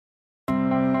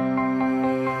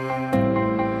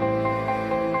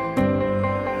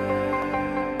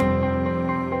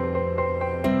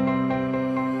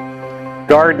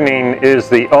Gardening is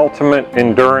the ultimate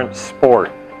endurance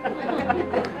sport.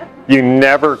 You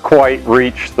never quite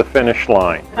reach the finish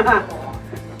line.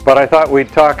 But I thought we'd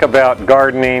talk about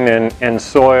gardening and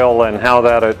soil and how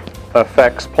that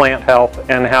affects plant health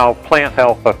and how plant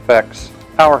health affects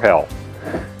our health.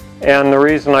 And the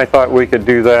reason I thought we could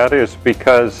do that is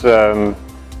because,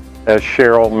 as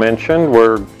Cheryl mentioned,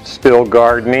 we're still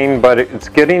gardening, but it's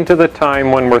getting to the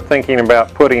time when we're thinking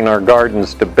about putting our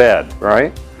gardens to bed,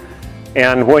 right?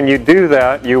 And when you do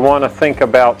that, you want to think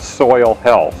about soil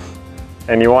health,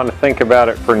 and you want to think about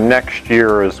it for next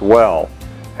year as well.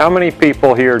 How many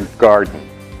people here garden?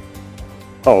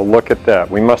 Oh, look at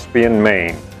that. We must be in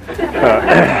Maine.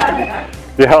 Yeah,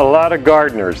 a lot of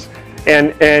gardeners.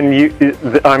 And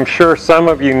I'm sure some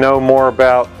of you know more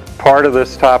about part of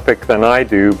this topic than I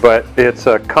do, but it's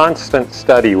a constant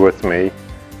study with me.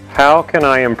 How can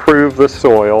I improve the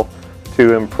soil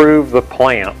to improve the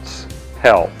plant's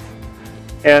health?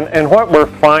 And what we're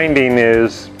finding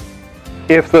is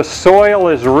if the soil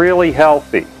is really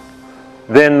healthy,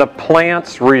 then the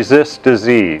plants resist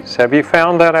disease. Have you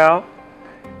found that out?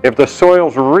 If the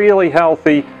soil's really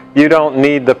healthy, you don't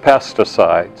need the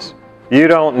pesticides. You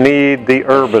don't need the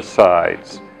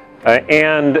herbicides.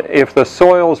 And if the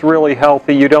soil's really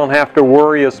healthy, you don't have to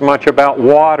worry as much about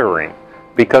watering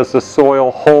because the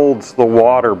soil holds the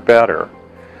water better.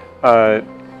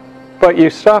 But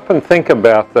you stop and think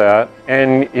about that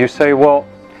and you say, well,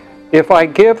 if I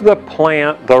give the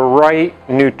plant the right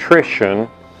nutrition,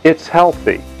 it's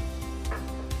healthy.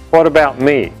 What about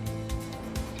me?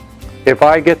 If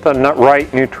I get the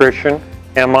right nutrition,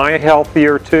 am I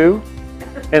healthier too?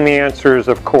 And the answer is,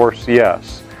 of course,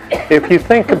 yes. If you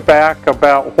think back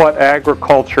about what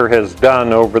agriculture has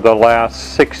done over the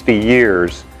last 60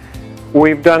 years,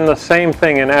 we've done the same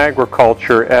thing in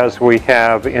agriculture as we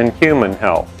have in human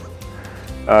health.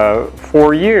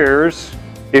 For years,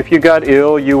 if you got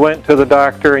ill, you went to the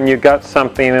doctor and you got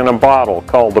something in a bottle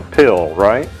called a pill,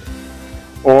 right?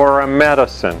 Or a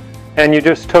medicine. And you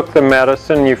just took the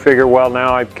medicine, you figure, well,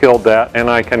 now I've killed that and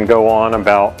I can go on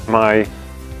about my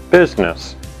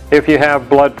business. If you have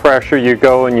blood pressure, you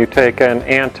go and you take an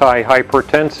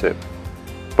antihypertensive.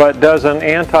 But does an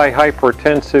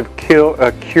antihypertensive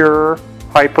cure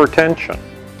hypertension?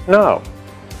 No.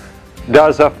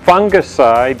 Does a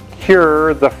fungicide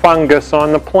cure the fungus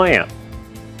on the plant?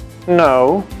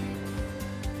 No.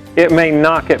 It may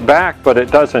knock it back, but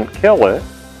it doesn't kill it.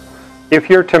 If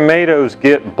your tomatoes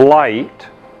get blight,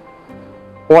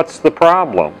 what's the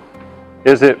problem?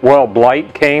 Is it, well,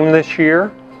 blight came this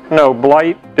year? No,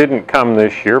 blight didn't come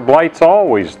this year. Blight's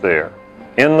always there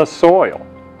in the soil.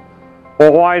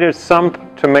 Well, why does some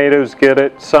tomatoes get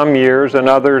it some years and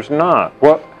others not?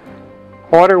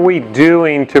 What are we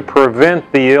doing to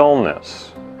prevent the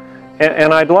illness?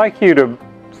 And I'd like you to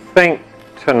think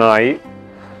tonight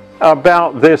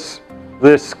about this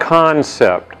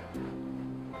concept.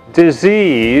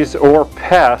 Disease or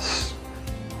pests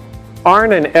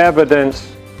aren't an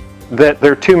evidence that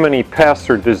there are too many pests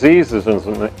or diseases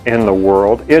in the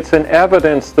world. It's an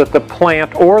evidence that the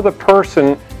plant or the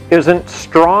person isn't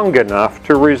strong enough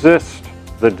to resist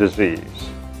the disease.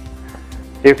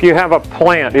 If you have a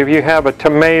plant, if you have a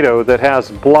tomato that has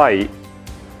blight,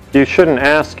 you shouldn't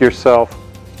ask yourself,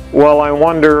 well, I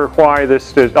wonder why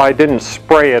I didn't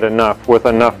spray it enough with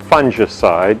enough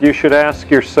fungicide. You should ask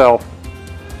yourself,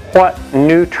 what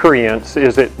nutrients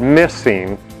is it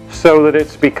missing so that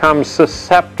it's become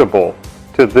susceptible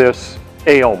to this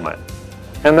ailment?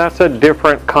 And that's a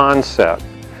different concept.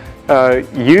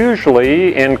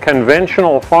 Usually in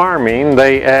conventional farming,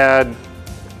 they add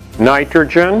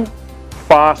nitrogen,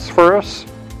 phosphorus,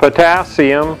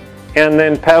 potassium, and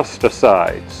then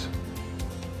pesticides,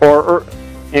 or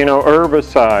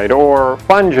herbicide, or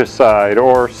fungicide,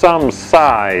 or some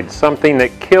side, something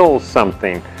that kills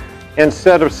something,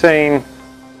 instead of saying,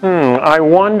 I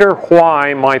wonder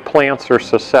why my plants are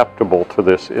susceptible to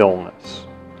this illness.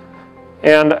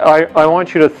 And I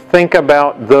want you to think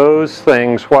about those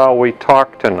things while we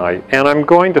talk tonight. And I'm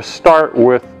going to start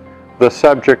with the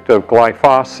subject of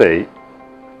glyphosate.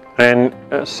 And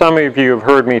some of you have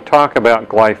heard me talk about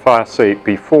glyphosate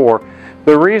before.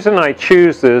 The reason I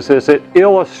choose this is it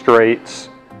illustrates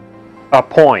a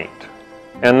point.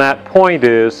 And that point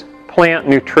is plant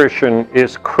nutrition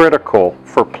is critical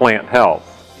for plant health.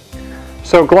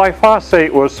 So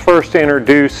glyphosate was first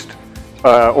introduced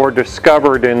or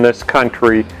discovered in this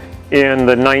country in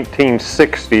the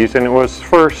 1960s, and it was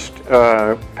first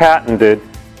patented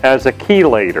as a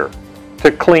chelator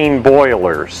to clean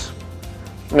boilers.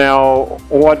 Now,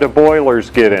 what do boilers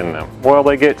get in them? Well,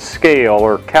 they get scale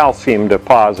or calcium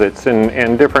deposits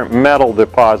and different metal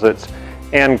deposits,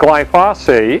 And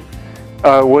glyphosate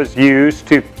was used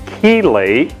to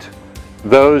chelate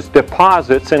those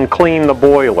deposits and clean the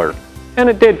boiler. And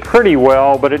it did pretty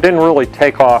well, but it didn't really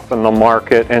take off in the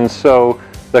market, and so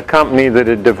the company that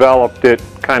had developed it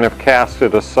kind of cast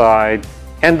it aside.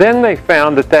 And then they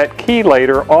found that that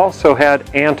chelator also had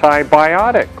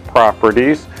antibiotic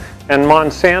properties, and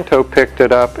Monsanto picked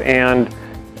it up and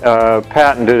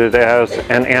patented it as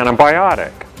an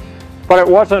antibiotic. But it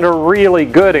wasn't a really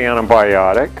good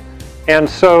antibiotic, and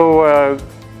so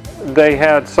they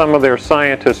had some of their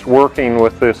scientists working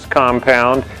with this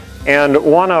compound, and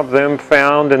one of them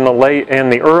found in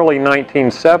the early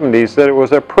 1970s that it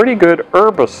was a pretty good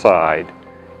herbicide.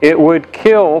 It would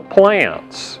kill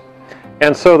plants.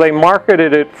 And so they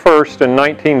marketed it first in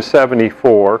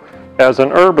 1974 as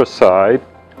an herbicide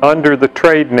under the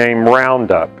trade name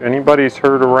Roundup. Anybody's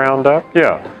heard of Roundup?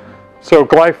 Yeah. So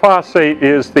glyphosate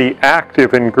is the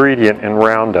active ingredient in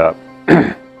Roundup.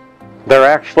 There are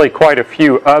actually quite a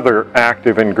few other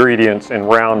active ingredients in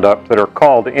Roundup that are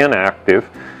called inactive.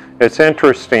 It's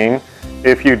interesting,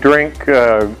 if you drink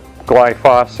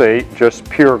glyphosate, just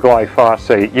pure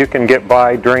glyphosate, you can get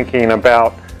by drinking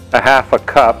about a half a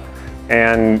cup,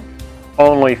 and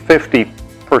only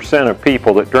 50% of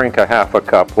people that drink a half a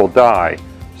cup will die.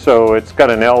 So it's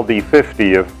got an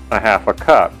LD50 of a half a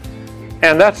cup.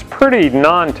 And that's pretty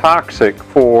non-toxic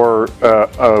for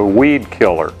a weed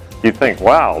killer. You think,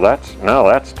 wow,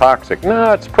 that's toxic.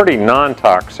 No, it's pretty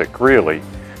non-toxic, really.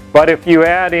 But if you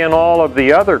add in all of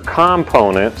the other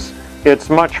components, it's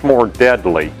much more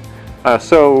deadly.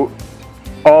 So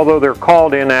although they're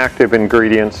called inactive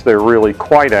ingredients, they're really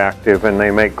quite active, and they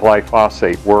make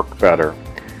glyphosate work better.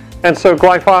 And so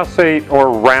glyphosate,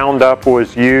 or Roundup,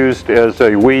 was used as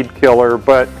a weed killer,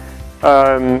 but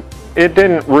it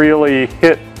didn't really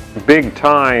hit big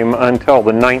time until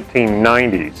the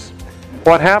 1990s.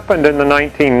 What happened in the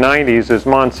 1990s is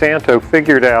Monsanto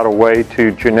figured out a way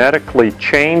to genetically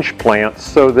change plants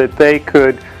so that they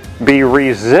could be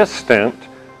resistant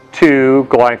to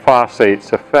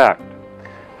glyphosate's effect.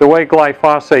 The way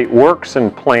glyphosate works in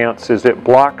plants is it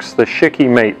blocks the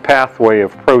shikimate pathway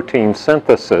of protein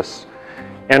synthesis,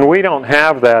 and we don't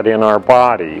have that in our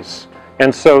bodies.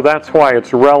 And so that's why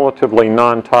it's relatively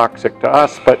non-toxic to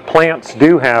us, but plants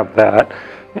do have that.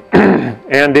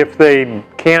 And if they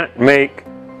can't make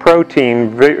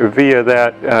protein via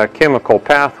that chemical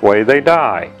pathway, they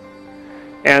die.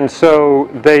 And so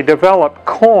they developed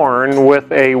corn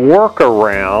with a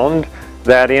workaround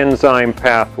that enzyme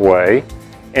pathway,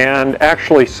 and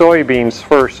actually soybeans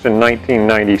first in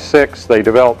 1996. They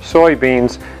developed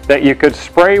soybeans that you could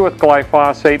spray with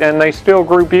glyphosate and they still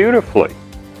grew beautifully.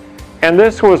 And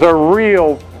this was a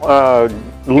real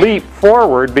leap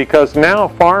forward, because now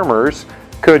farmers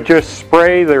could just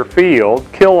spray their field,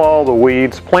 kill all the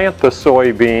weeds, plant the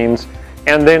soybeans,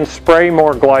 and then spray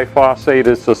more glyphosate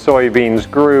as the soybeans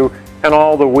grew, and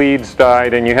all the weeds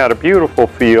died, and you had a beautiful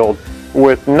field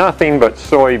with nothing but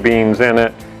soybeans in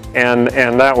it, and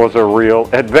that was a real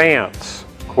advance,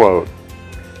 quote.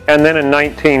 And then in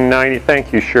 1990,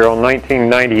 thank you Cheryl,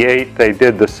 1998 they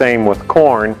did the same with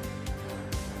corn,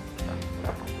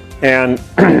 and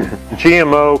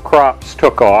GMO crops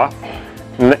took off.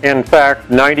 In fact,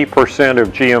 90% of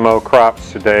GMO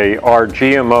crops today are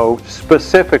GMO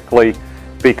specifically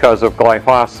because of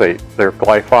glyphosate. They're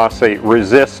glyphosate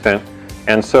resistant,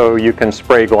 and so you can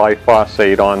spray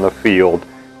glyphosate on the field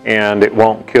and it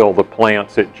won't kill the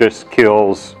plants, it just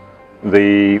kills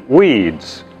the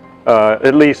weeds,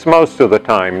 at least most of the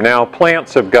time. Now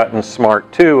plants have gotten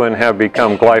smart too and have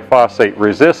become glyphosate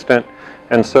resistant,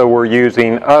 and so we're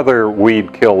using other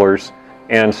weed killers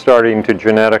and starting to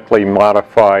genetically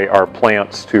modify our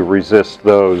plants to resist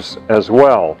those as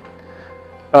well.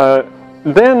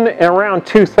 Then around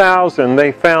 2000,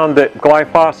 they found that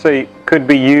glyphosate could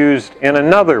be used in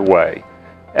another way,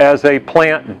 as a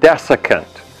plant desiccant.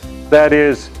 That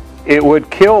is, it would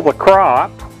kill the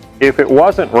crop if it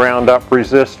wasn't Roundup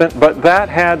resistant, but that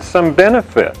had some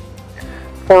benefit.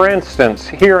 For instance,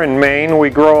 here in Maine, we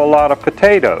grow a lot of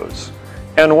potatoes.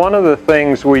 And one of the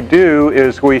things we do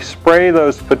is we spray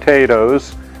those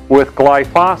potatoes with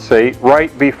glyphosate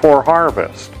right before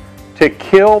harvest to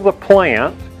kill the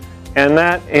plant, and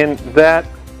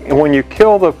when you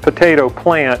kill the potato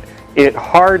plant, it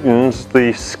hardens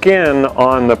the skin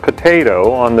on the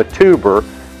potato, on the tuber,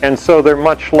 and so they're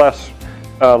much less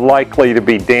likely to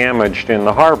be damaged in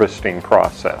the harvesting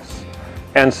process.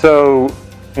 And so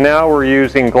now we're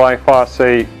using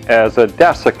glyphosate as a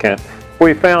desiccant.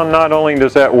 We found not only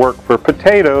does that work for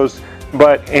potatoes,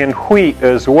 but in wheat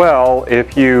as well.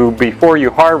 Before you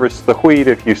harvest the wheat,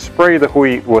 if you spray the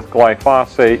wheat with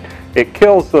glyphosate, it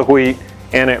kills the wheat,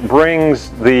 and it brings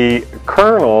the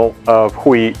kernel of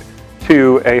wheat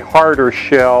to a harder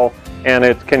shell, and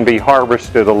it can be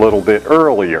harvested a little bit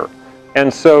earlier.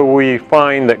 And so we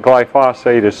find that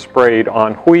glyphosate is sprayed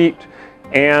on wheat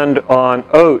and on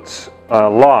oats a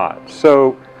lot.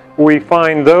 So we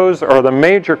find those are the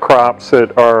major crops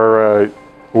that are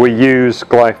we use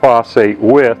glyphosate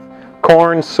with: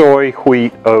 corn, soy,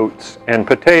 wheat, oats, and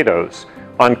potatoes.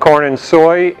 On corn and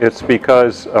soy, it's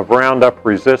because of Roundup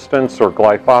resistance or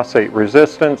glyphosate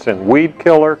resistance and weed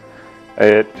killer.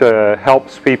 It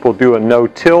helps people do a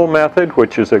no-till method,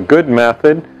 which is a good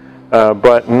method,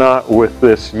 but not with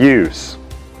this use.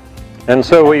 And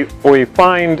so we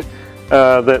find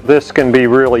that this can be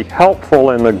really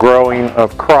helpful in the growing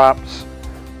of crops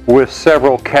with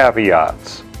several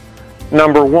caveats.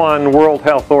 Number one, World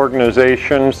Health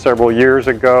Organization several years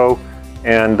ago,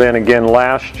 and then again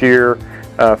last year,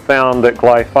 found that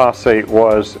glyphosate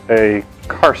was a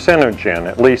carcinogen,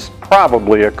 at least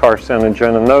probably a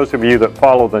carcinogen. And those of you that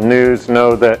follow the news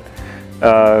know that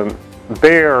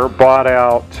Bayer bought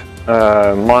out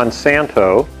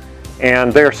Monsanto,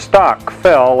 and their stock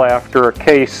fell after a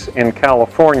case in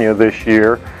California this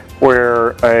year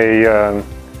where a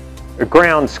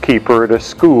groundskeeper at a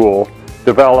school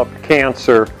developed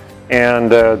cancer,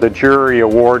 and the jury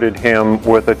awarded him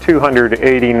with a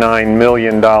 $289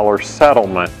 million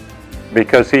settlement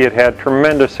because he had had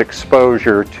tremendous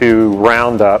exposure to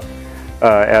Roundup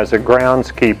as a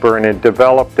groundskeeper, and had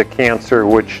developed a cancer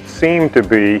which seemed to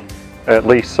be, at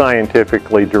least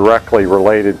scientifically, directly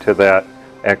related to that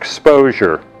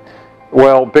exposure.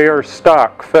 Well, Bayer's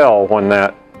stock fell when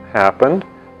that happened,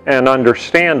 and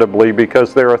understandably,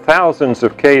 because there are thousands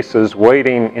of cases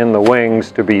waiting in the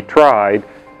wings to be tried,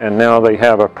 and now they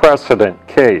have a precedent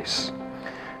case.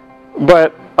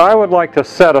 But I would like to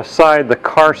set aside the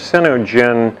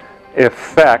carcinogen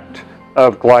effect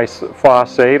of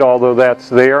glyphosate, although that's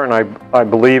there and I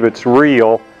believe it's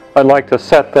real. I'd like to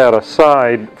set that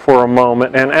aside for a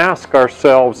moment and ask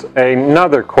ourselves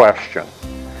another question.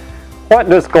 What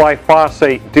does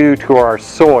glyphosate do to our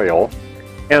soil,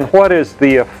 and what is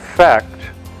the effect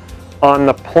on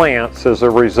the plants as a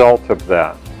result of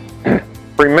that?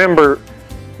 Remember,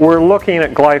 we're looking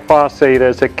at glyphosate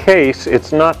as a case.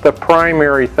 It's not the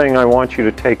primary thing I want you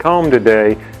to take home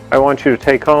today. I want you to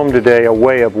take home today a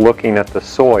way of looking at the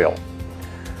soil.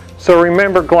 So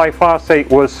remember, glyphosate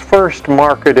was first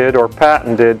marketed or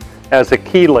patented as a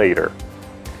chelator.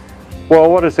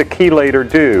 Well, what does a chelator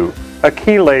do? A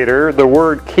chelator, the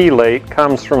word chelate,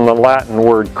 comes from the Latin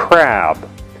word crab.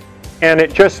 And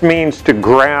it just means to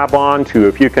grab onto.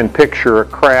 If you can picture a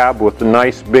crab with the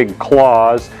nice big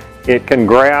claws, it can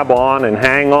grab on and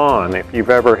hang on. If you've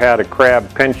ever had a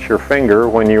crab pinch your finger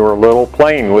when you were little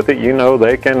playing with it, you know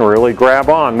they can really grab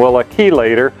on. Well, a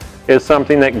chelator is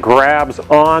something that grabs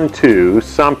onto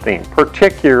something.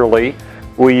 Particularly,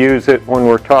 we use it when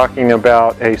we're talking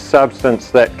about a substance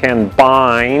that can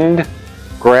bind,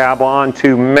 grab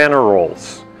onto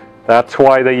minerals. That's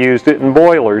why they used it in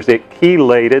boilers. It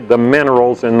chelated the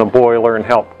minerals in the boiler and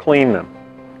helped clean them.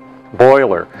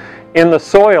 Boiler. In the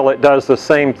soil, it does the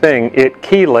same thing. It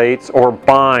chelates or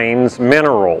binds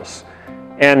minerals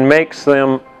and makes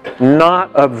them not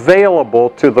available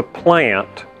to the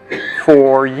plant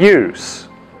for use.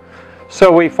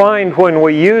 So we find when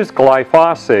we use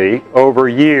glyphosate over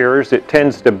years, it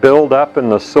tends to build up in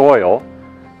the soil.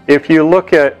 If you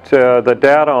look at the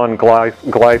data on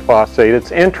glyphosate,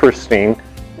 it's interesting.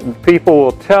 People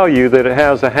will tell you that it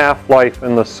has a half-life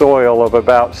in the soil of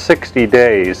about 60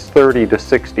 days, 30 to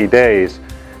 60 days.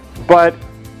 But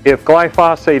if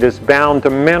glyphosate is bound to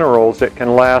minerals, it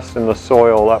can last in the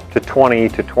soil up to 20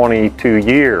 to 22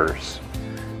 years.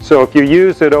 So if you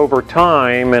use it over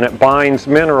time and it binds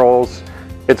minerals,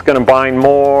 it's going to bind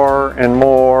more and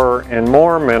more and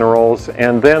more minerals,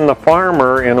 and then the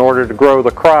farmer, in order to grow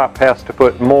the crop, has to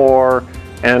put more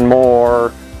and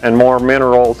more and more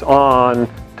minerals on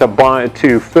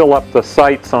to fill up the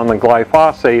sites on the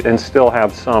glyphosate and still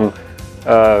have some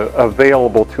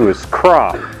available to his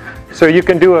crop. So you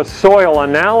can do a soil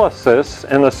analysis,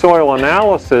 and the soil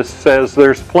analysis says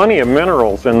there's plenty of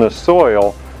minerals in the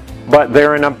soil, but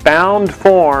they're in a bound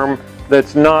form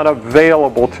that's not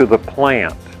available to the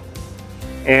plant.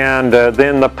 And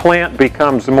then the plant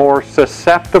becomes more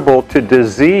susceptible to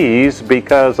disease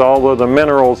because although the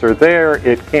minerals are there,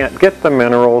 it can't get the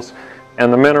minerals,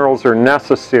 and the minerals are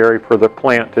necessary for the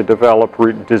plant to develop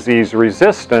disease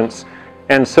resistance.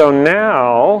 And so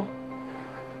now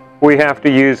we have to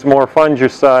use more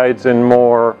fungicides and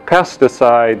more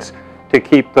pesticides to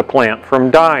keep the plant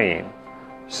from dying.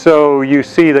 So you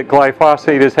see that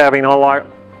glyphosate is having a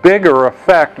bigger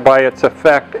effect by its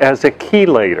effect as a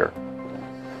chelator.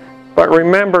 But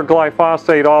remember,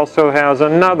 glyphosate also has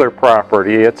another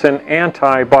property. It's an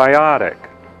antibiotic.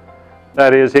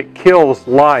 That is, it kills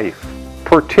life,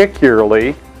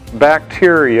 particularly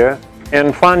bacteria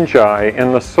and fungi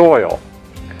in the soil.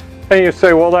 And you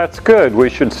say, well, that's good. We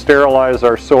should sterilize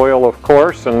our soil, of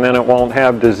course, and then it won't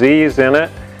have disease in it.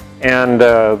 And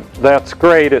that's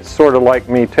great. It's sort of like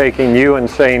me taking you and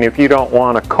saying, if you don't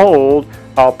want a cold,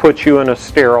 I'll put you in a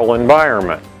sterile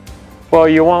environment. Well,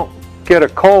 you won't get a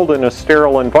cold in a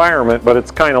sterile environment, but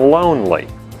it's kind of lonely.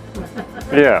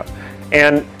 Yeah.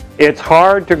 And it's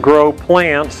hard to grow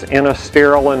plants in a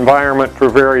sterile environment for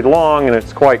very long, and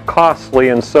it's quite costly.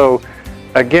 And so,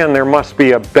 again, there must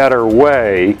be a better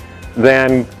way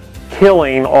than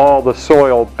killing all the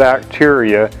soil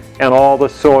bacteria and all the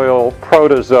soil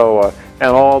protozoa and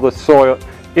all the soil.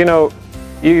 You know,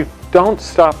 you don't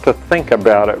stop to think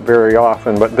about it very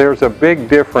often, but there's a big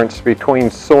difference between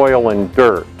soil and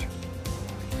dirt.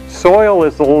 Soil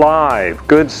is alive,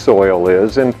 good soil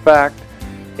is. In fact,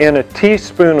 in a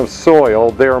teaspoon of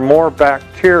soil, there are more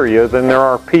bacteria than there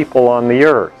are people on the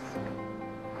earth.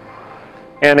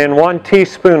 And in 1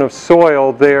 teaspoon of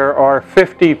soil, there are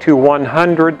 50 to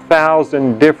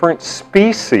 100,000 different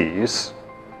species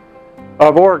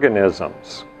of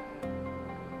organisms.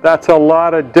 That's a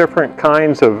lot of different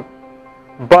kinds of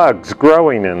bugs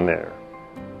growing in there.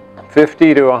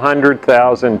 50 to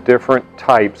 100,000 different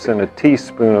types in a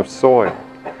teaspoon of soil.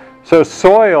 So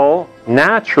soil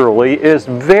naturally is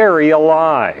very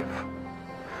alive.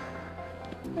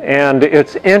 And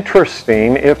it's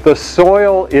interesting, if the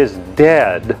soil is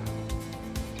dead,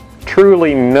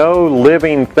 truly no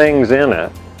living things in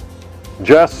it,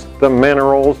 just the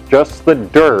minerals, just the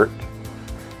dirt,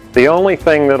 the only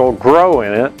thing that'll grow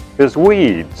in it is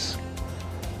weeds.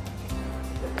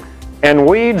 And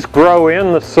weeds grow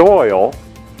in the soil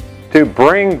to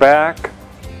bring back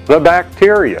the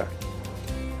bacteria.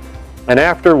 And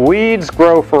after weeds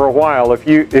grow for a while, if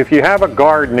you have a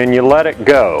garden and you let it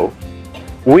go,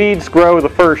 weeds grow the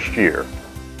first year,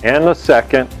 and the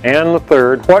second, and the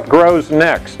third. What grows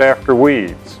next after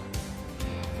weeds?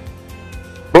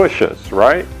 Bushes,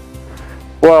 right?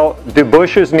 Well, do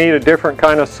bushes need a different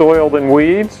kind of soil than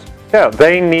weeds? Yeah,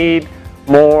 they need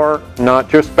more, not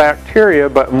just bacteria,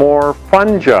 but more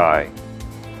fungi.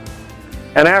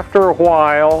 And after a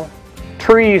while,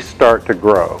 trees start to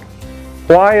grow.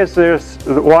 Why is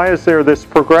there this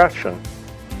progression?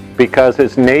 Because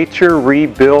as nature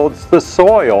rebuilds the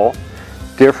soil,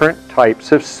 different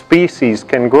types of species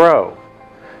can grow.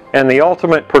 And the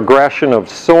ultimate progression of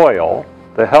soil,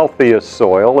 the healthiest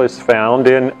soil, is found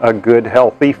in a good,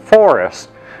 healthy forest,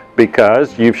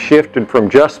 because you've shifted from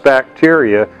just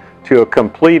bacteria to a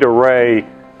complete array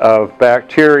of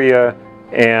bacteria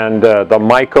and the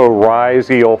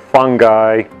mycorrhizal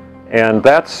fungi and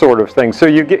that sort of thing. So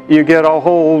you get a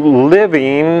whole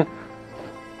living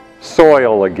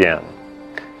soil again.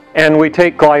 And we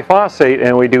take glyphosate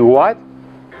and we do what?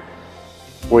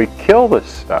 We kill this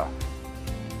stuff.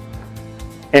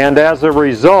 And as a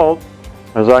result,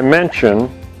 as I mentioned,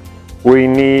 we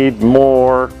need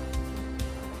more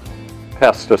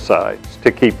pesticides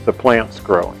to keep the plants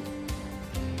growing.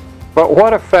 But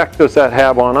what effect does that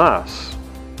have on us?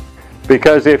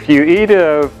 Because if you eat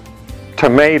a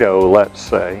tomato, let's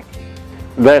say,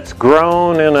 that's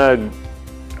grown in a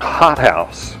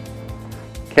hothouse,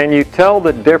 can you tell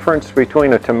the difference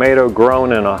between a tomato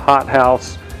grown in a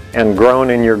hothouse and grown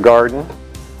in your garden?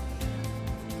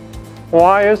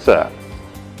 Why is that?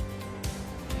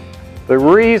 The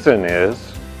reason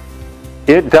is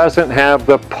it doesn't have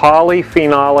the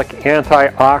polyphenolic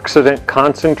antioxidant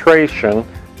concentration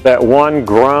that one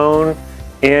grown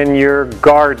in your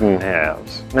garden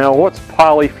has. Now, what's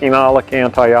polyphenolic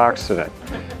antioxidant?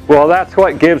 Well, that's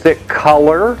what gives it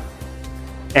color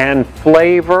and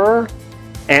flavor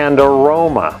and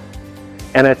aroma.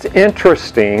 And it's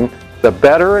interesting, the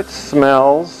better it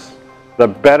smells, the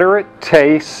better it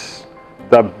tastes,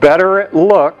 the better it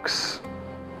looks,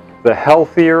 the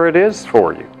healthier it is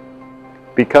for you.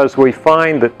 Because we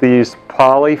find that these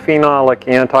polyphenolic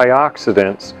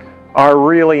antioxidants are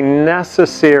really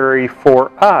necessary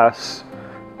for us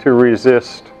to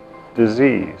resist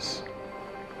disease.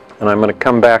 And I'm going to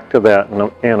come back to that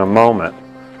in a moment.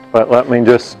 But let me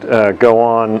just go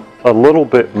on a little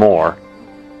bit more.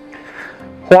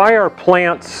 Why are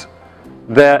plants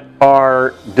that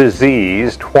are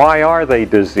diseased, why are they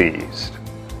diseased?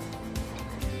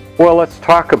 Well, let's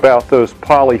talk about those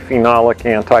polyphenolic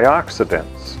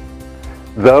antioxidants.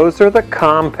 Those are the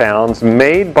compounds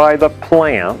made by the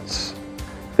plants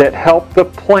that help the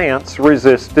plants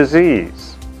resist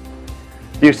disease.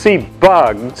 You see,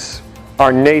 bugs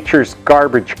are nature's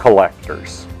garbage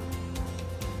collectors.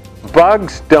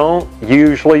 Bugs don't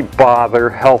usually bother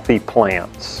healthy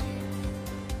plants.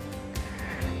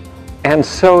 And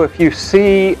so if you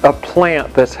see a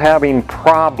plant that's having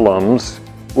problems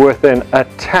with an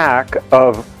attack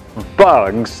of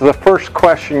bugs, the first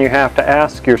question you have to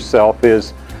ask yourself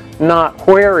is not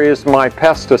where is my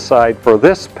pesticide for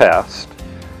this pest,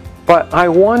 but I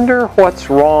wonder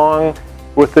what's wrong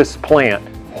with this plant.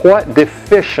 What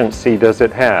deficiency does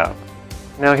it have?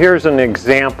 Now here's an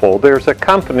example. There's a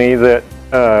company that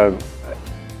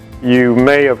you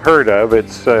may have heard of.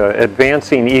 It's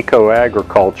Advancing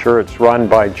Eco-Agriculture. It's run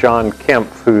by John Kemp,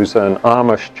 who's an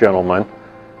Amish gentleman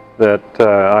that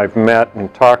I've met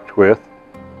and talked with.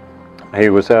 He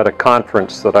was at a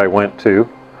conference that I went to.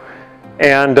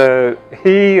 And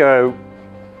he,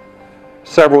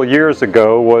 several years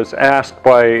ago, was asked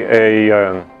by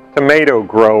a tomato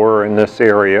grower in this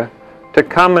area to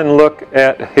come and look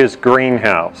at his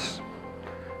greenhouse.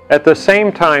 At the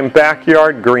same time,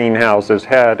 backyard greenhouses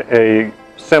had a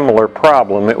similar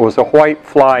problem. It was a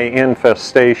whitefly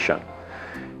infestation.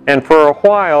 And for a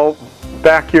while,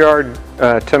 backyard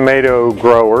tomato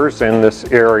growers in this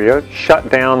area shut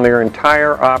down their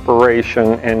entire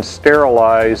operation and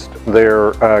sterilized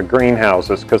their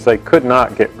greenhouses because they could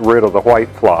not get rid of the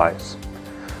whiteflies.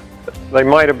 They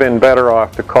might have been better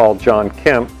off to call John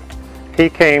Kemp. He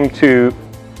came to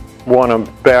one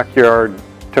of backyard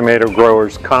tomato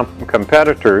growers'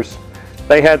 competitors.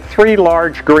 They had 3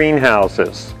 large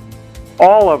greenhouses.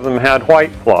 All of them had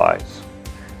whiteflies.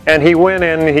 And he went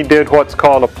in and he did what's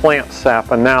called a plant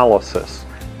sap analysis,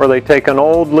 where they take an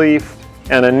old leaf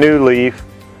and a new leaf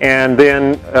and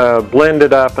then blend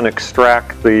it up and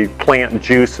extract the plant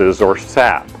juices or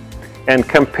sap and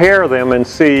compare them and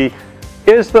see,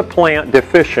 is the plant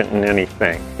deficient in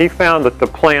anything? He found that the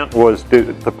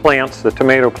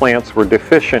tomato plants were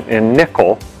deficient in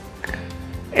nickel,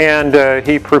 and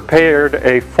he prepared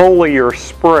a foliar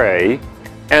spray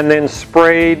and then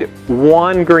sprayed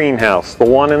one greenhouse, the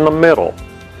one in the middle.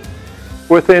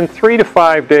 Within 3 to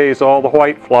 5 days, all the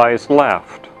whiteflies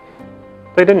left.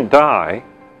 They didn't die,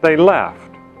 they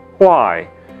left. Why?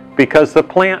 Because the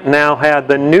plant now had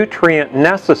the nutrient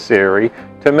necessary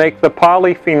to make the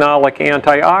polyphenolic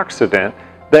antioxidant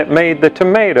that made the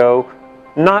tomato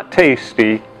not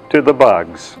tasty to the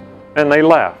bugs, and they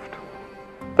left.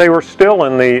 They were still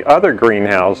in the other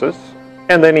greenhouses,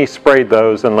 and then he sprayed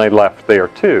those and they left there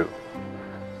too.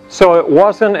 So it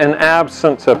wasn't an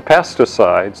absence of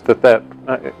pesticides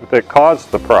that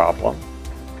caused the problem.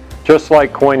 Just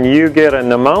like when you get a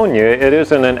pneumonia, it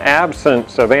isn't an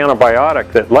absence of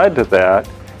antibiotic that led to that,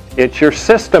 it's your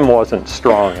system wasn't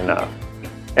strong enough.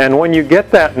 And when you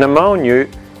get that pneumonia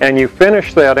and you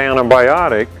finish that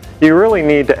antibiotic, you really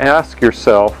need to ask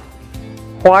yourself,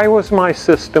 why was my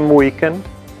system weakened?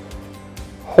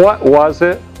 What was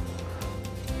it,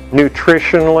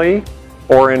 nutritionally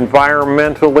or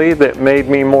environmentally, that made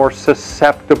me more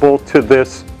susceptible to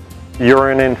this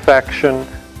urine infection,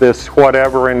 this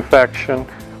whatever infection?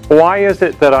 Why is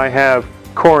it that I have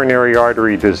coronary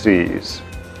artery disease?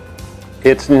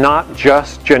 It's not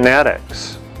just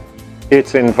genetics.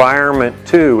 It's environment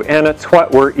too, and it's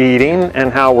what we're eating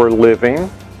and how we're living.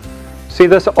 See,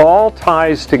 this all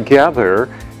ties together,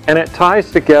 and it ties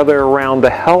together around the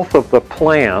health of the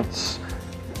plants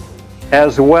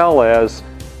as well as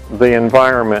the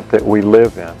environment that we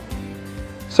live in.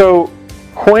 So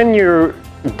when you're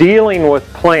dealing with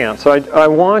plants, I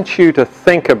want you to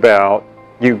think about,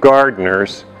 you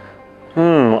gardeners,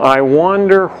 I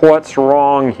wonder what's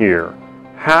wrong here.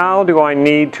 How do I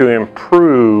need to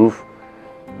improve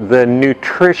the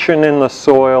nutrition in the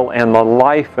soil and the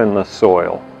life in the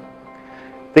soil?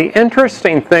 The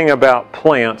interesting thing about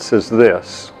plants is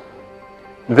this.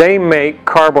 They make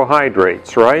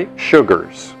carbohydrates, right?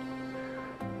 Sugars.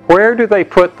 Where do they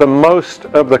put the most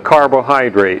of the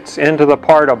carbohydrates? Into the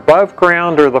part above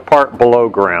ground or the part below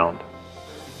ground?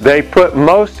 They put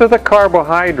most of the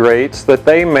carbohydrates that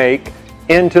they make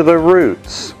into the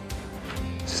roots.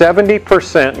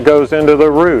 70% goes into the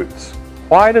roots.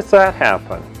 Why does that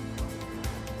happen?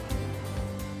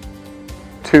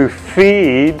 To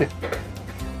feed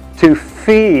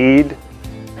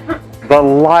the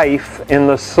life in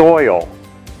the soil.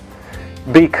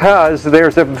 Because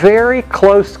there's a very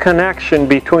close connection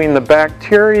between the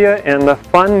bacteria and the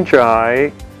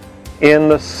fungi in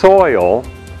the soil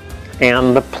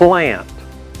and the plant.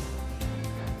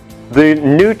 The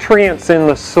nutrients in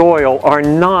the soil are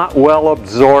not well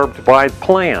absorbed by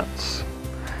plants,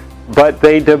 but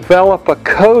they develop a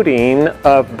coating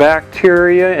of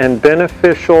bacteria and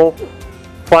beneficial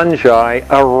fungi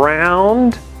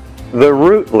around the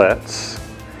rootlets,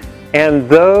 and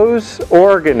those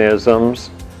organisms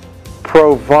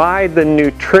provide the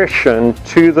nutrition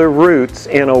to the roots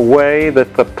in a way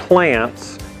that the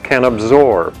plants can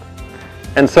absorb.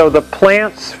 And so the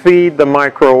plants feed the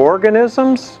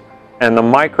microorganisms, and the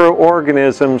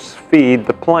microorganisms feed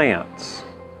the plants.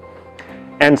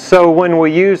 And so when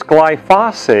we use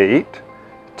glyphosate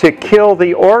to kill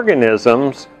the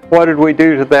organisms, what did we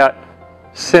do to that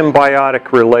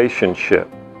symbiotic relationship?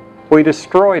 We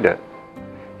destroyed it.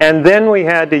 And then we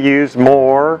had to use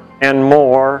more and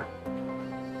more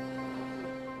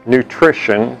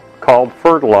nutrition called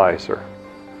fertilizer.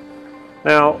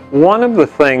 Now, one of the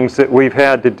things that we've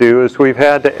had to do is we've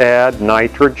had to add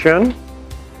nitrogen.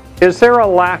 Is there a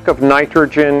lack of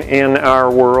nitrogen in our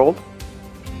world?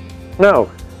 No.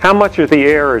 How much of the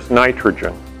air is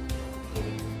nitrogen?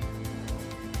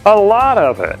 A lot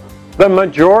of it. The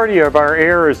majority of our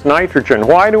air is nitrogen.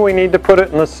 Why do we need to put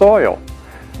it in the soil?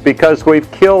 Because we've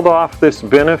killed off this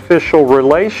beneficial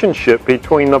relationship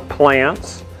between the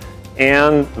plants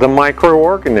and the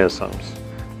microorganisms.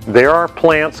 There are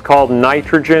plants called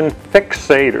nitrogen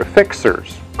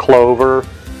fixers, clover,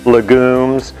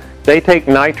 legumes. They take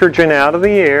nitrogen out of the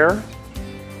air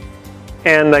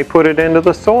and they put it into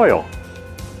the soil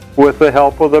with the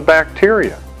help of the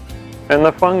bacteria and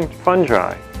the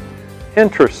fungi.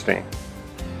 Interesting.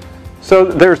 So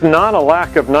there's not a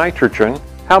lack of nitrogen.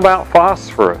 How about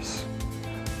phosphorus?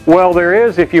 Well, there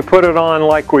is if you put it on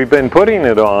like we've been putting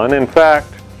it on. In fact,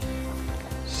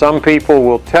 some people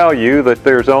will tell you that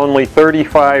there's only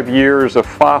 35 years of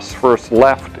phosphorus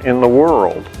left in the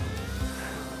world.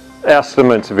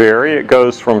 Estimates vary. It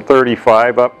goes from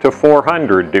 35 up to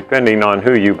 400, depending on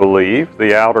who you believe.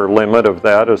 The outer limit of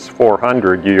that is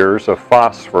 400 years of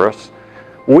phosphorus.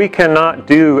 We cannot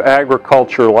do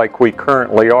agriculture like we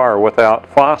currently are without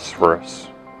phosphorus.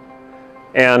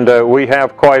 And we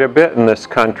have quite a bit in this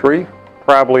country,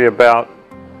 probably about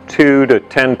 2 to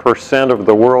 10% of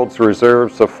the world's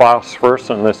reserves of phosphorus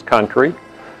in this country.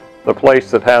 The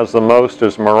place that has the most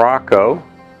is Morocco.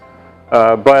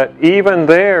 But even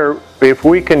there, if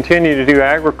we continue to do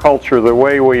agriculture the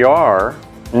way we are,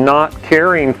 not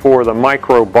caring for the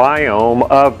microbiome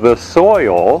of the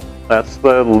soil, that's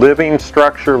the living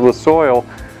structure of the soil,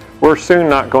 we're soon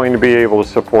not going to be able to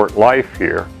support life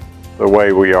here the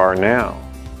way we are now.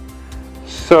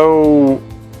 So,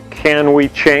 can we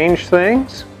change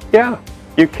things? Yeah,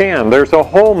 you can. There's a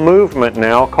whole movement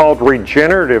now called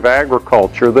regenerative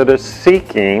agriculture that is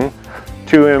seeking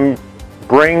to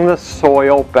bring the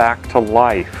soil back to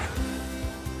life.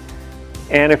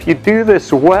 And if you do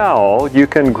this well, you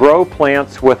can grow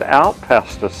plants without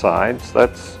pesticides.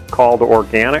 That's called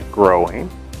organic growing.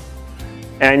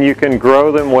 And you can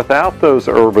grow them without those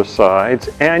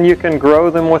herbicides, and you can grow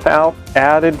them without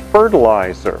added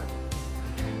fertilizer.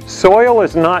 Soil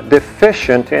is not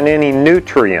deficient in any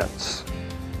nutrients.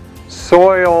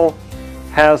 Soil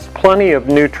has plenty of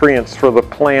nutrients for the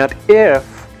plant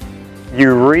if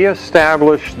you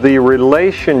reestablish the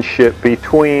relationship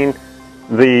between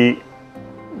the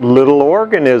little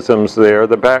organisms there,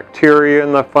 the bacteria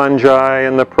and the fungi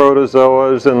and the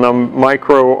protozoas and the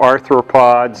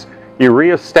microarthropods. You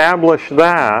reestablish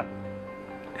that,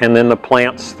 and then the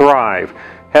plants thrive.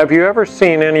 Have you ever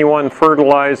seen anyone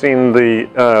fertilizing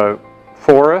the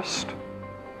forest?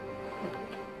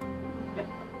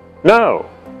 No.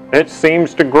 It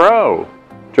seems to grow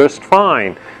just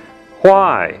fine.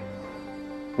 Why?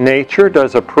 Nature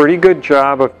does a pretty good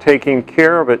job of taking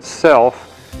care of itself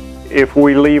if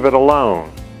we leave it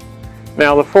alone.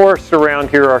 Now, the forests around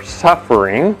here are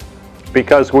suffering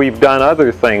because we've done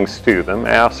other things to them.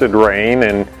 Acid rain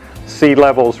and sea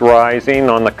levels rising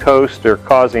on the coast are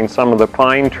causing some of the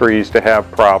pine trees to have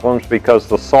problems because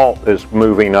the salt is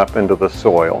moving up into the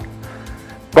soil.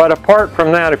 But apart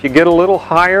from that, if you get a little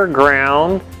higher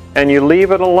ground and you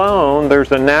leave it alone,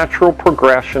 there's a natural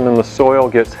progression and the soil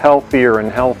gets healthier and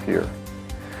healthier.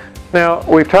 Now,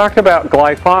 we've talked about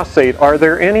glyphosate. Are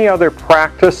there any other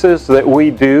practices that we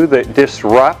do that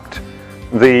disrupt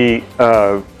the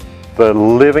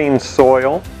living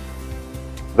soil,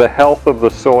 the health of the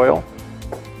soil?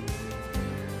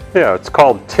 Yeah, it's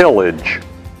called tillage.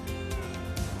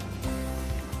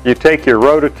 You take your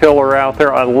rototiller out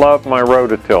there. I love my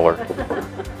rototiller.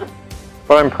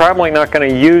 But I'm probably not going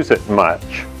to use it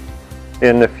much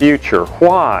in the future.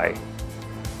 Why?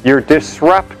 You're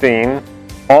disrupting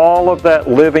all of that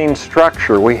living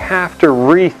structure. We have to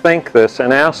rethink this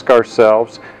and ask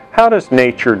ourselves, how does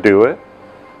nature do it?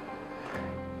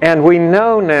 And we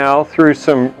know now through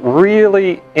some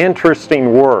really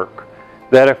interesting work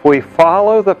that if we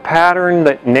follow the pattern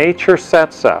that nature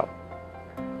sets up,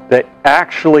 that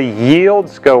actually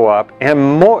yields go up,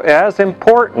 and more, as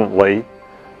importantly,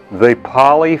 the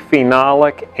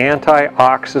polyphenolic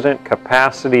antioxidant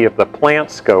capacity of the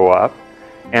plants go up.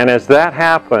 And as that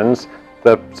happens,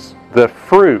 the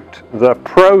fruit, the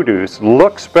produce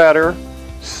looks better,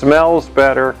 smells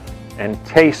better, and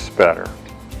tastes better.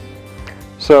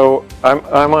 So I'm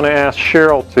going to ask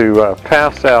Cheryl to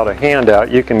pass out a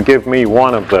handout. You can give me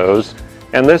one of those.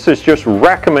 And this is just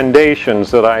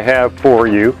recommendations that I have for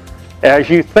you as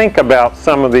you think about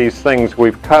some of these things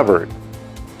we've covered.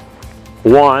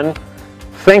 1,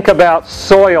 think about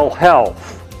soil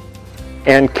health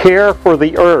and care for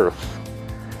the earth,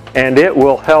 and it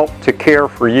will help to care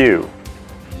for you.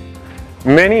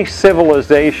 Many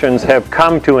civilizations have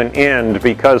come to an end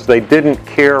because they didn't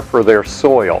care for their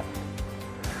soil.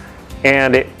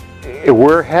 And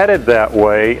we're headed that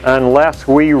way unless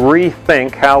we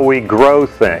rethink how we grow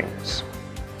things.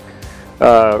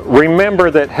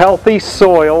 Remember that healthy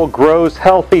soil grows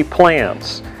healthy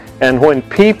plants. And when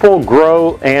people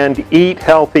grow and eat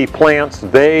healthy plants,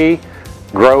 they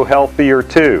grow healthier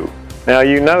too. Now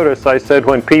you notice I said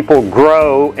when people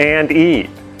grow and eat,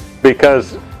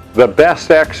 because the best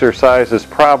exercise is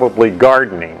probably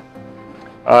gardening.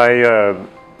 I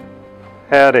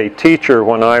had a teacher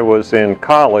when I was in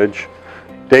college.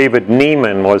 David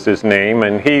Neiman was his name,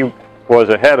 and he was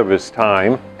ahead of his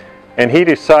time. And he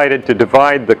decided to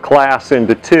divide the class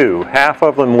into 2. Half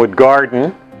of them would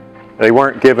garden. They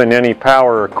weren't given any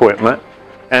power equipment.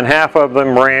 And half of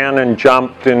them ran and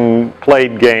jumped and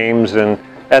played games. And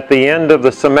at the end of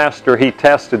the semester, he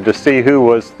tested to see who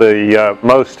was the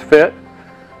most fit.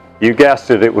 You guessed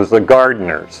it, it was the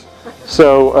gardeners.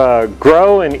 So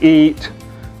grow and eat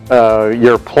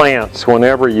your plants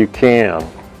whenever you can.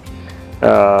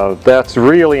 That's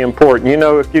really important. You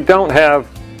know, if you don't have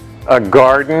a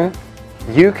garden,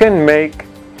 you can make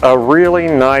a really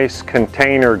nice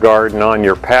container garden on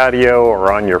your patio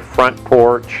or on your front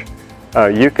porch.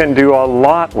 You can do a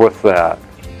lot with that.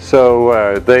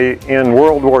 So in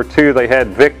World War II, they had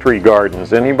victory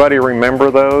gardens. Anybody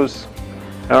remember those?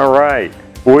 All right.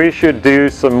 We should do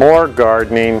some more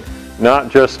gardening, not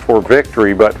just for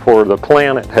victory, but for the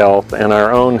planet health and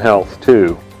our own health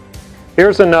too.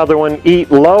 Here's another one. Eat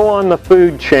low on the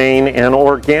food chain and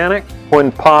organic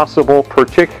when possible,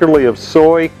 particularly of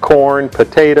soy, corn,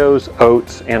 potatoes,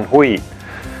 oats, and wheat.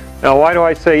 Now, why do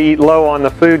I say eat low on the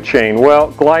food chain?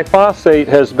 Well, glyphosate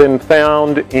has been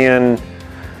found in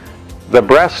the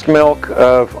breast milk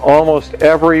of almost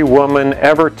every woman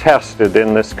ever tested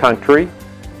in this country.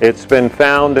 It's been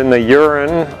found in the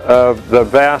urine of the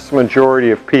vast majority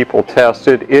of people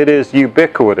tested. It is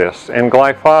ubiquitous, and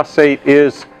glyphosate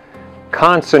is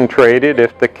concentrated.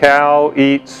 If the cow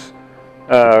eats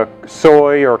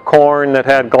soy or corn that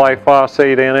had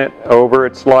glyphosate in it, over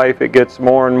its life it gets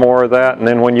more and more of that, and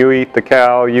then when you eat the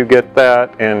cow you get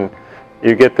that, and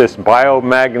you get this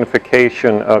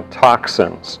biomagnification of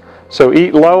toxins. So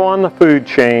eat low on the food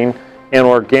chain and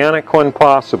organic when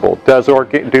possible.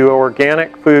 Do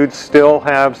organic foods still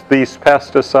have these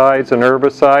pesticides and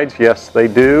herbicides? Yes, they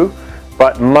do,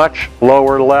 but much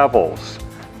lower levels,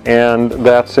 and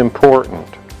that's important.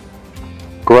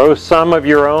 Grow some of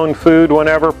your own food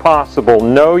whenever possible.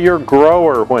 Know your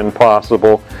grower when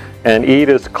possible, and eat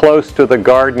as close to the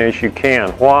garden as you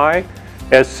can. Why?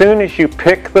 As soon as you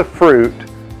pick the fruit,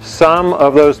 some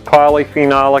of those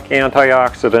polyphenolic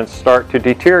antioxidants start to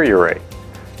deteriorate.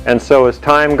 And so as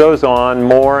time goes on,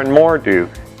 more and more do.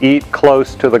 Eat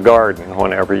close to the garden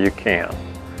whenever you can.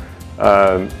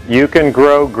 You can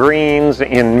grow greens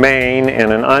in Maine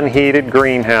in an unheated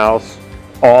greenhouse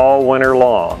all winter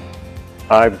long.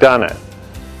 I've done it.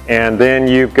 And then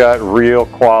you've got real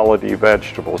quality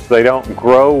vegetables. They don't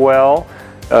grow well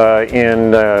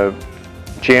in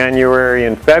January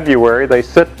and February. They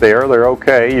sit there, they're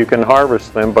okay, you can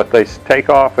harvest them, but they take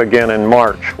off again in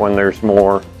March when there's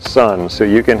more sun. So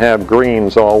you can have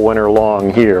greens all winter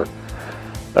long here.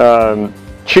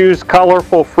 Choose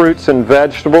colorful fruits and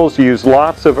vegetables. Use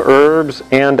lots of herbs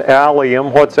and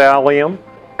allium. What's allium?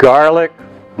 Garlic,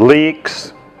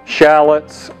 leeks,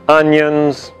 shallots,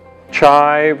 onions,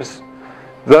 chives.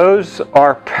 Those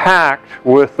are packed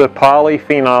with the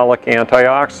polyphenolic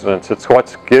antioxidants. It's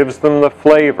what gives them the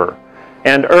flavor.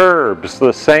 And herbs,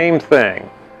 the same thing.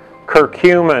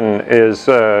 Curcumin is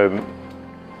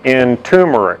in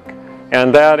turmeric,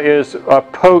 and that is a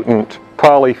potent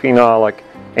polyphenolic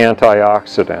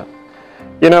antioxidant.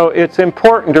 You know, it's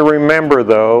important to remember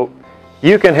though,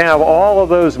 you can have all of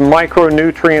those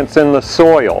micronutrients in the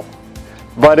soil,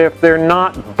 but if they're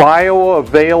not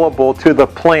bioavailable to the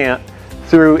plant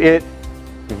through it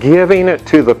giving it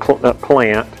to the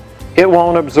plant, it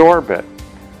won't absorb it.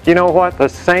 You know what? The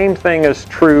same thing is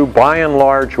true by and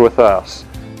large with us.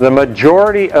 The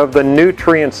majority of the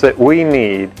nutrients that we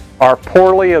need are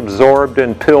poorly absorbed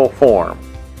in pill form.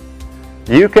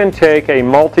 You can take a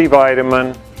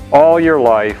multivitamin all your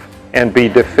life and be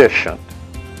deficient.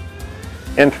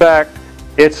 In fact,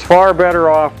 it's far better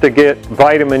off to get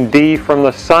vitamin D from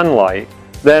the sunlight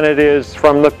than it is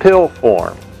from the pill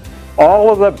form.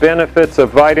 All of the benefits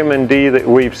of vitamin D that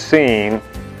we've seen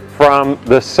from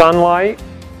the sunlight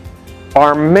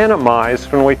are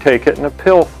minimized when we take it in a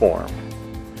pill form.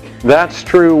 That's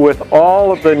true with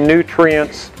all of the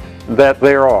nutrients that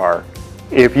there are.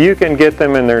 If you can get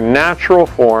them in their natural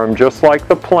form, just like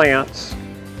the plants,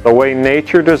 the way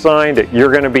nature designed it,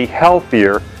 you're going to be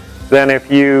healthier than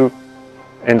if you,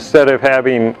 instead of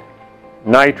having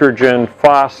nitrogen,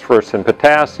 phosphorus, and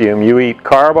potassium, you eat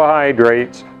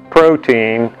carbohydrates,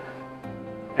 protein,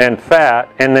 and fat,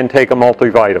 and then take a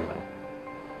multivitamin.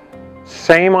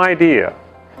 Same idea.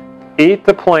 Eat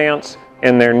the plants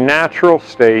in their natural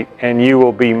state and you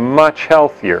will be much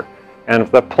healthier. And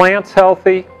if the plant's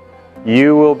healthy,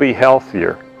 you will be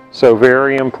healthier. So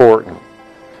very important.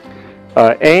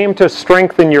 Aim to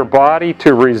strengthen your body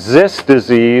to resist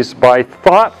disease by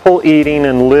thoughtful eating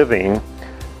and living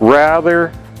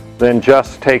rather than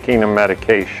just taking a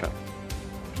medication.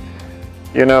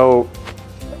 You know,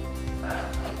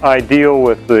 I deal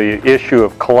with the issue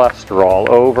of cholesterol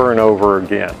over and over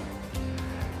again.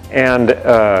 And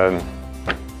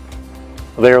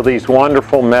there are these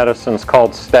wonderful medicines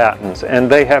called statins, and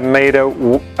they have made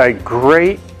a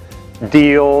great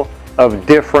deal of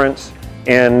difference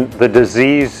in the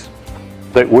disease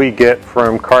that we get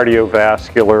from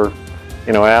cardiovascular,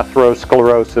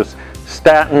 atherosclerosis.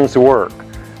 Statins work,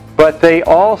 but they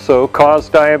also cause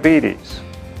diabetes.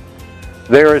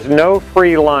 There is no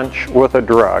free lunch with a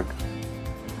drug.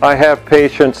 I have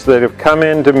patients that have come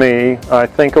into me, I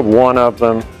think of one of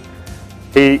them.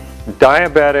 He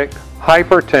diabetic,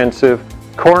 hypertensive,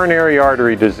 coronary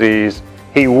artery disease.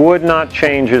 He would not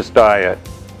change his diet.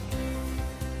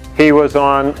 He was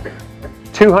on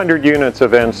 200 units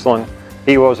of insulin.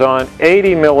 He was on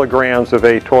 80 milligrams of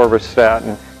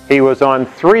atorvastatin. He was on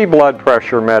 3 blood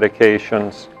pressure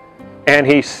medications, and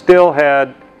he still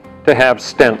had to have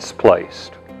stents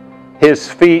placed.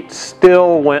 His feet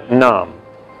still went numb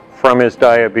from his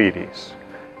diabetes.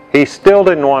 He still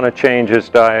didn't want to change his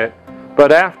diet,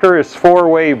 but after his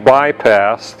 4-way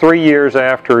bypass, 3 years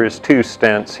after his 2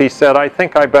 stents, he said, "I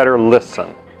think I better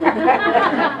listen."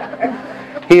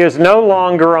 He is no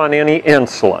longer on any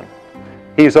insulin.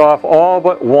 He's off all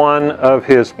but one of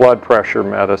his blood pressure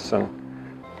medicine.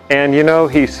 And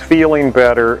he's feeling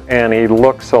better and he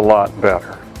looks a lot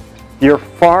better. You're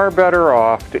far better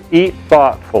off to eat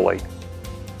thoughtfully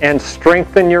and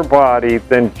strengthen your body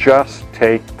than just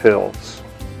take pills.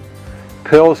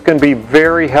 Pills can be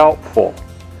very helpful.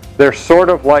 They're sort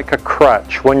of like a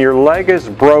crutch. When your leg is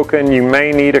broken, you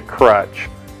may need a crutch.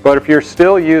 But if you're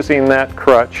still using that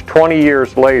crutch 20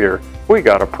 years later, we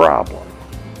got a problem.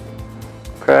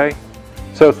 Okay?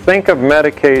 So think of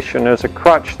medication as a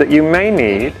crutch that you may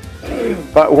need,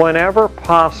 but whenever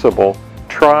possible,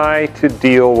 try to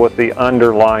deal with the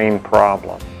underlying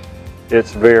problem.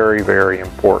 It's very, very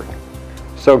important.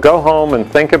 So go home and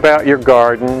think about your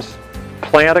gardens.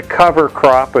 Plant a cover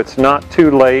crop. It's not too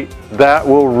late. That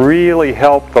will really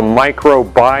help the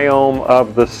microbiome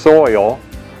of the soil.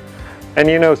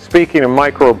 And speaking of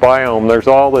microbiome, there's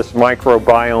all this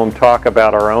microbiome talk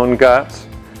about our own guts.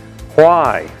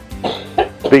 Why?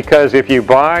 Because if you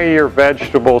buy your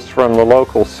vegetables from the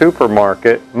local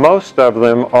supermarket, most of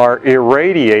them are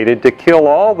irradiated to kill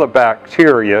all the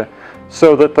bacteria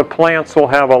so that the plants will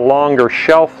have a longer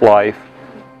shelf life,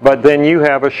 but then you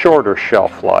have a shorter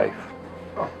shelf life.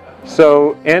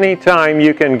 So anytime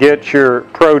you can get your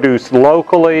produce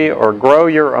locally or grow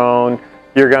your own,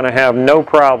 you're going to have no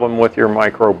problem with your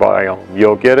microbiome.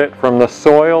 You'll get it from the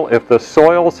soil. If the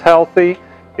soil's healthy,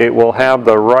 it will have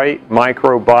the right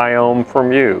microbiome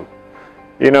from you.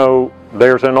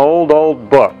 There's an old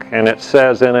book, and it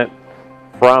says in it,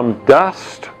 "From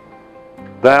dust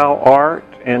thou art,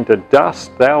 and to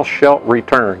dust thou shalt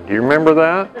return." Do you remember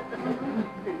that?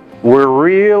 We're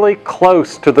really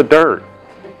close to the dirt.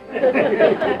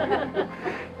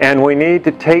 And we need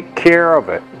to take care of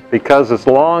it, because as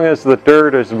long as the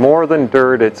dirt is more than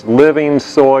dirt, it's living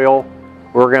soil,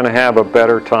 we're going to have a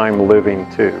better time living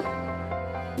too.